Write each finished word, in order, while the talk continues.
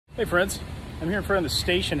Hey friends, I'm here in front of the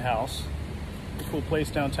Station House. It's a cool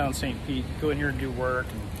place downtown St. Pete. Go in here and do work,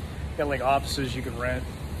 and got like offices you can rent.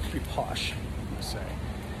 It's pretty posh, I must say.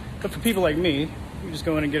 But for people like me, you just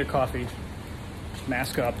go in and get a coffee,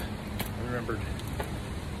 mask up. I remembered,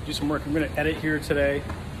 do some work. I'm gonna edit here today.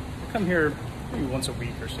 I'll come here maybe once a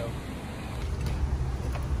week or so.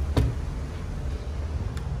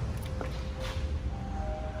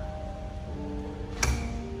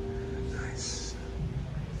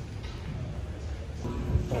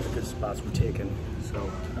 All the good spots were taken, so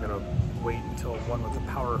I'm gonna wait until one with the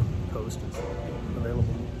power post is available.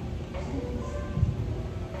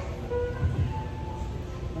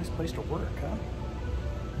 Nice place to work, huh?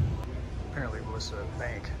 Apparently it was a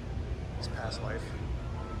bank, his past life.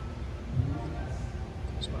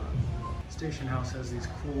 Cool spot. Station House has these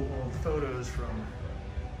cool old photos from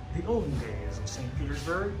the olden days of St.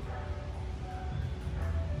 Petersburg.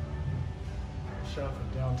 Shot from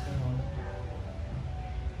downtown.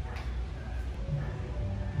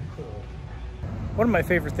 Cool. One of my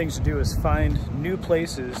favorite things to do is find new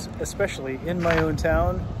places, especially in my own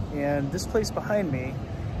town. And this place behind me,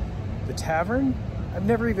 the Tavern, I've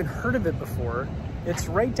never even heard of it before. It's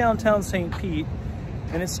right downtown St. Pete,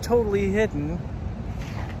 and it's totally hidden,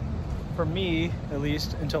 for me at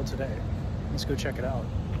least, until today. Let's go check it out.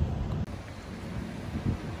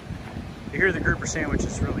 I hear the grouper sandwich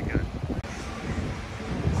is really good.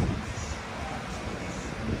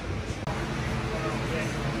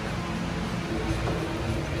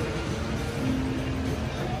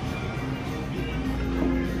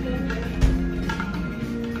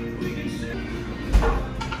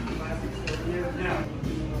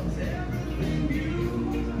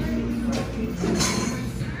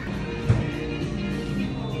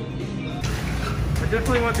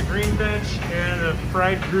 Definitely want the green bench and a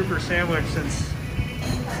fried grouper sandwich, since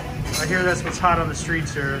I hear that's what's hot on the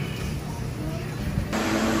streets here.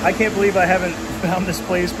 I can't believe I haven't found this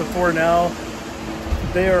place before now.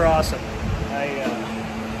 They are awesome.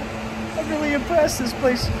 I'm really impressed. This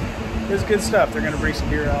place is good stuff. They're gonna bring some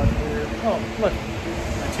beer out here. Oh, look,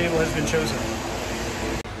 my table has been chosen.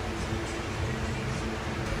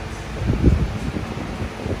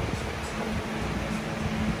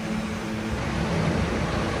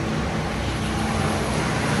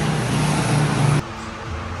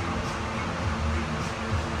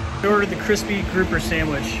 I ordered the crispy grouper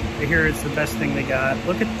sandwich. I hear it's the best thing they got.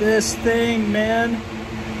 Look at this thing, man.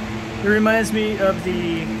 It reminds me of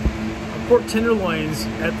the pork tenderloins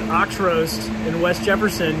at the Ox Roast in West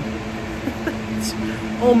Jefferson. It's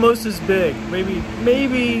almost as big,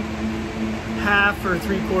 maybe half or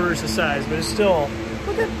 3/4 the size, but it's still,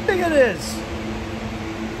 look how big it is.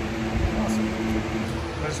 Awesome.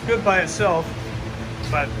 Well, it's good by itself,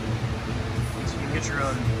 but so you can get your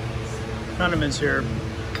own condiments here.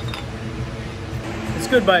 It's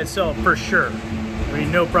good by itself for sure. I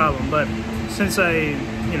mean, no problem. But since I,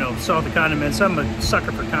 saw the condiments, I'm a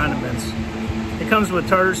sucker for condiments. It comes with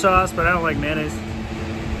tartar sauce, but I don't like mayonnaise.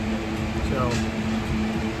 So,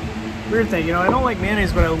 weird thing, I don't like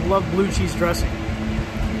mayonnaise, but I love blue cheese dressing.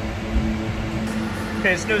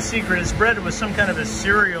 Okay, it's no secret. It's breaded with some kind of a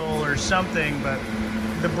cereal or something, but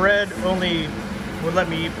the bread only would let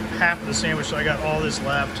me eat half of the sandwich, so I got all this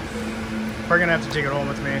left. Probably gonna have to take it home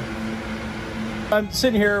with me. I'm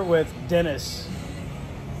sitting here with Dennis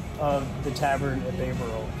of the Tavern at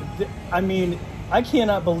Bayboro. I mean, I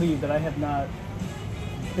cannot believe that I have not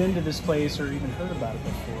been to this place or even heard about it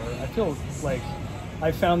before. I feel like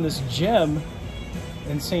I found this gem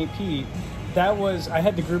in St. Pete. I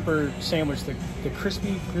had the grouper sandwich, the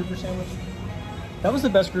crispy grouper sandwich. That was the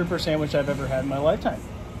best grouper sandwich I've ever had in my lifetime.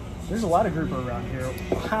 There's a lot of grouper around here.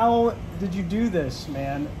 How did you do this,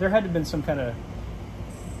 man? There had to have been some kind of,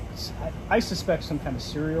 I suspect some kind of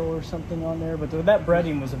cereal or something on there, but that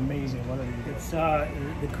breading was amazing. What did you do? It's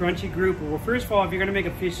the crunchy grouper. Well, first of all, if you're going to make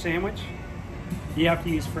a fish sandwich, you have to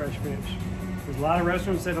use fresh fish. There's a lot of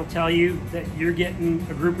restaurants that'll tell you that you're getting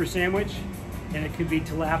a grouper sandwich, and it could be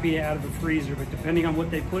tilapia out of the freezer, but depending on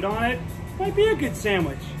what they put on it, it might be a good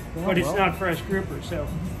sandwich, but it's not fresh grouper. So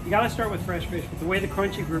you got to start with fresh fish. But the way the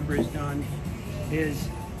crunchy grouper is done is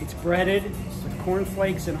it's breaded with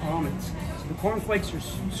cornflakes and almonds. The cornflakes are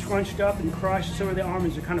scrunched up and crushed, so the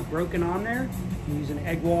almonds are kind of broken on there. You use an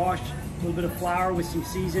egg wash, a little bit of flour with some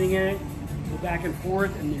seasoning in it, go back and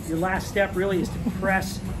forth, and your last step really is to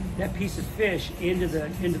press that piece of fish into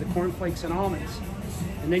the cornflakes and almonds,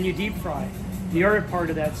 and then you deep fry it. The other part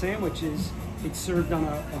of that sandwich is it's served on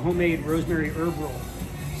a homemade rosemary herb roll.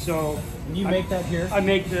 So you make that here? I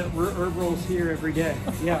make the herb rolls here every day.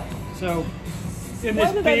 Yeah. So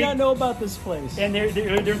Why did I not know about this place? And they're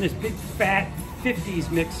in this big fat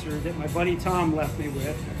 50s mixer that my buddy Tom left me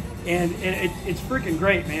with, and it's freaking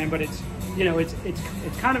great, man. But it's, you know, it's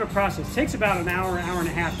kind of a process. It takes about an hour and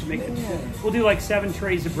a half to make it. We'll do like 7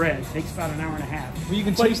 trays of bread. It takes about an hour and a half. Well, you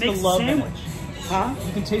can taste the love in it. Huh?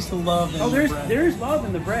 You can taste the love in the bread. There's love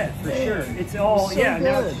in the bread for sure. It's all so good.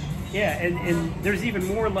 Now, and there's even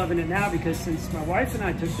more love in it now, because since my wife and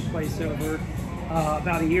I took the place over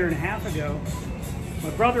about a year and a half ago, my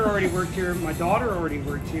brother already worked here, my daughter already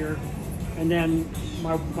worked here, and then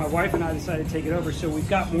my wife and I decided to take it over. So we've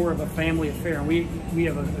got more of a family affair, and we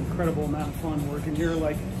have an incredible amount of fun working here.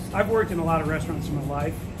 Like, I've worked in a lot of restaurants in my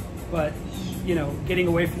life, but you know, getting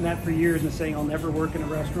away from that for years and saying I'll never work in a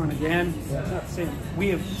restaurant again, that's not the same. We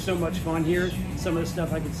have so much fun here. Some of the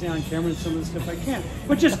stuff I can say on camera, and some of the stuff I can't.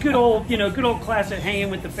 But just good old, you know, good old classic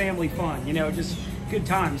hanging with the family fun. You know, just good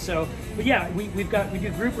times. So, but yeah, we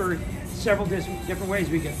do grouper several different ways.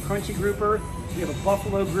 We get crunchy grouper. We have a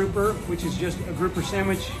buffalo grouper, which is just a grouper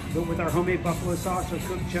sandwich, but with our homemade buffalo sauce. So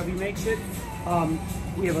Cook Chubby makes it.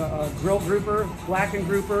 We have a grilled grouper, blackened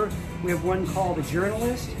grouper. We have one called a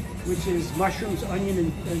journalist, which is mushrooms,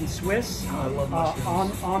 onion, and Swiss. Oh, I love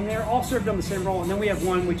mushrooms. On there, all served on the same roll. And then we have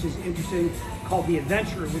one which is interesting called the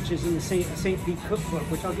Adventurer, which is in the St. Pete cookbook,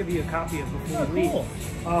 which I'll give you a copy of before we leave. Cool.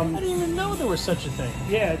 I didn't even know there was such a thing.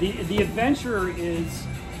 Yeah, the Adventurer is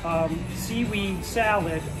seaweed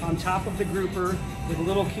salad on top of the grouper with a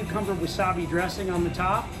little cucumber wasabi dressing on the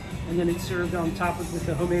top. And then it's served on top with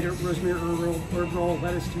the homemade rosemary herb roll,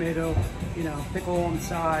 lettuce, tomato, you know, pickle on the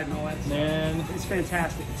side and all that stuff. Man, it's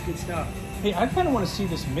fantastic. It's good stuff. Hey, I kind of want to see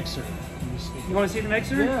this mixer. You want to see the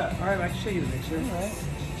mixer? Yeah. All right, I can show you the mixer. All right.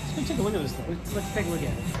 Let's go take a look at this thing. Let's take a look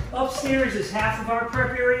at it. Upstairs is half of our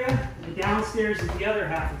prep area, and downstairs is the other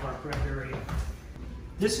half of our prep area.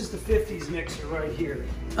 This is the 50s mixer right here.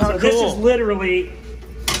 Oh, so cool. This is literally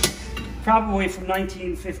probably from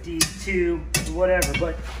 1952 or whatever,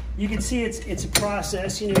 but you can see it's a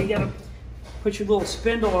process. You know, you got to put your little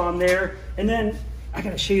spindle on there, and then I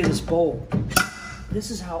got to show you this bowl.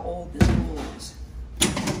 This is how old this bowl is.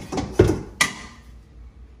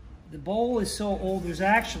 The bowl is so old, there's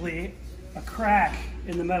actually a crack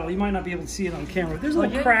in the metal. You might not be able to see it on camera. There's a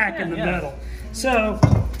little crack in the metal. So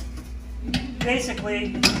basically,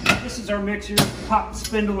 this is our mixer. Pop the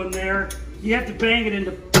spindle in there. You have to bang it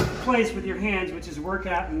into place with your hands, which is a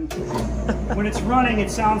workout, and when it's running,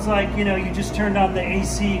 it sounds like, you know, you just turned on the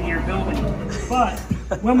AC in your building. But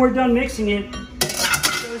when we're done mixing it,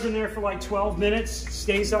 it goes in there for like 12 minutes,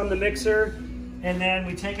 stays on the mixer, and then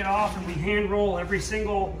we take it off and we hand roll every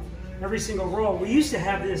single roll. We used to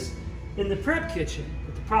have this in the prep kitchen,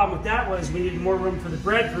 but the problem with that was we needed more room for the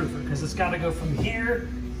bread proofer, because it's got to go from here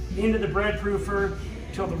into the bread proofer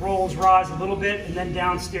until the rolls rise a little bit, and then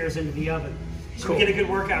downstairs into the oven. So cool. We get a good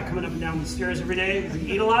workout coming up and down the stairs every day.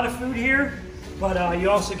 We eat a lot of food here, but you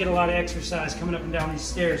also get a lot of exercise coming up and down these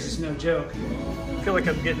stairs. It's no joke. I feel like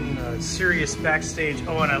I'm getting serious backstage.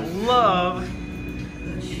 Oh, and I love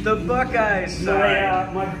the Buckeyes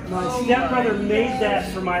side. My stepbrother made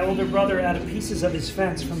that for my older brother out of pieces of his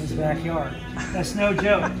fence from his backyard. That's no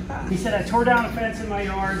joke. He said, I tore down a fence in my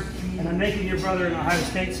yard, and I'm making your brother an Ohio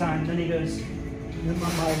State sign. And then he goes,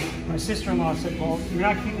 my sister-in-law said, well, you're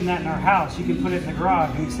not keeping that in our house. You can put it in the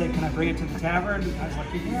garage. And he said, can I bring it to the tavern? I was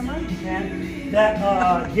like, you're damn right you can.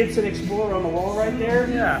 That Gibson Explorer on the wall right there,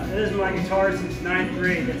 yeah, that is my guitar since 9th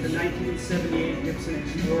grade. That's a 1978 Gibson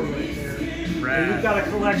Explorer right there. Rad. And we've got a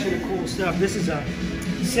collection of cool stuff. This is a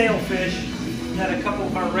sailfish that a couple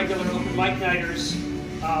of our regular open mic nighters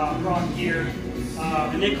brought here.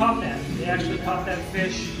 And they caught that. They actually caught that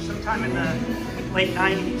fish sometime in the late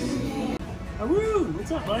 90s. Aroo,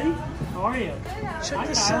 what's up, buddy? How are you? Check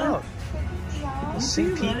this out. The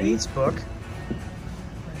St. Pete Meats book.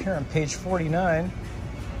 Right here on page 49.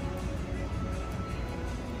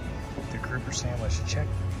 The grouper sandwich. Check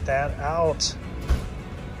that out.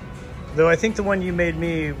 Though I think the one you made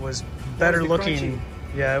me was better looking.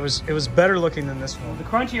 Crunchy. Yeah, it was better looking than this one. The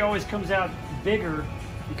crunchy always comes out bigger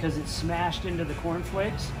because it's smashed into the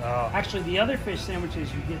cornflakes. Oh. Actually, the other fish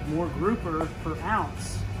sandwiches, you get more grouper per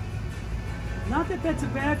ounce. Not that that's a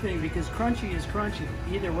bad thing, because crunchy is crunchy.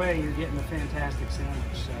 Either way, you're getting a fantastic sandwich.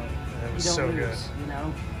 So It was you don't so lose, good. You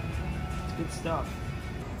know, it's good stuff.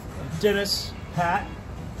 Dennis, Pat,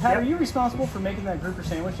 Yep. are you responsible for making that grouper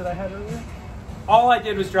sandwich that I had earlier? All I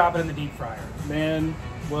did was drop it in the deep fryer. Man,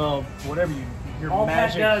 well, whatever your All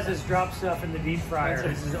magic. Pat does is drop stuff in the deep fryer.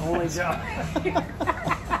 This is his only job.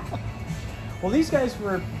 Well, these guys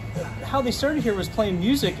were, how they started here was playing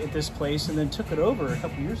music at this place and then took it over a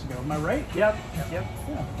couple years ago. Am I right? Yep. Yeah.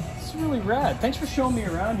 It's really rad. Thanks for showing me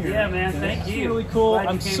around here. Yeah, man. Thank It's you. really cool. Glad you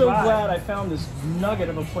I'm came so by. glad I found this nugget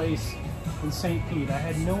of a place in St. Pete. I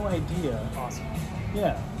had no idea. Awesome.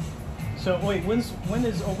 Yeah. So wait, when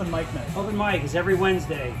is open mic night? Open mic is every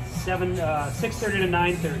Wednesday, 6:30 to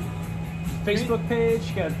 9:30. Facebook page.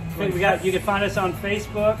 You can find us on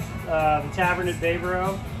Facebook, the Tavern at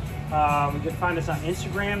Bayboro. You can find us on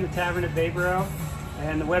Instagram, the Tavern at Bayboro,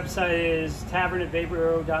 and the website is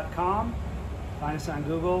tavernatbayboro.com. Find us on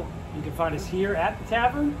Google. You can find us here at the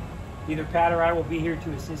tavern. Either Pat or I will be here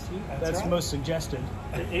to assist you. That's right. most suggested.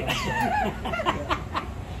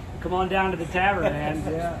 Come on down to the tavern, man.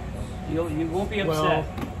 Yeah. You won't be Well, upset.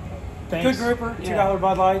 thanks. Good grouper, $2 Yeah.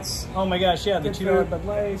 Bud Lights. Oh my gosh, yeah, the Good $2 food. Bud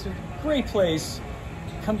Lights. Great place.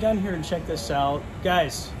 Come down here and check this out.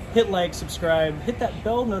 Guys, hit like, subscribe, hit that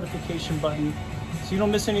bell notification button so you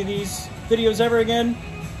don't miss any of these videos ever again.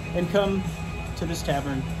 And come to this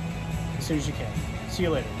tavern as soon as you can. See you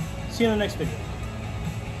later. See you in the next video.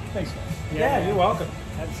 Thanks, guys. Yeah, you're welcome.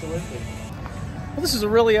 Absolutely. Well, this is a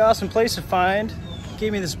really awesome place to find.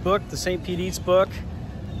 Gave me this book, the St. Pete Eats book.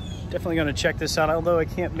 Definitely going to check this out. Although I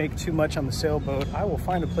can't make too much on the sailboat, I will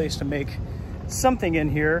find a place to make something in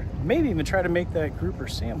here. Maybe even try to make that grouper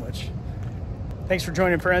sandwich. Thanks for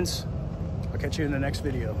joining, friends. I'll catch you in the next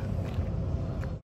video.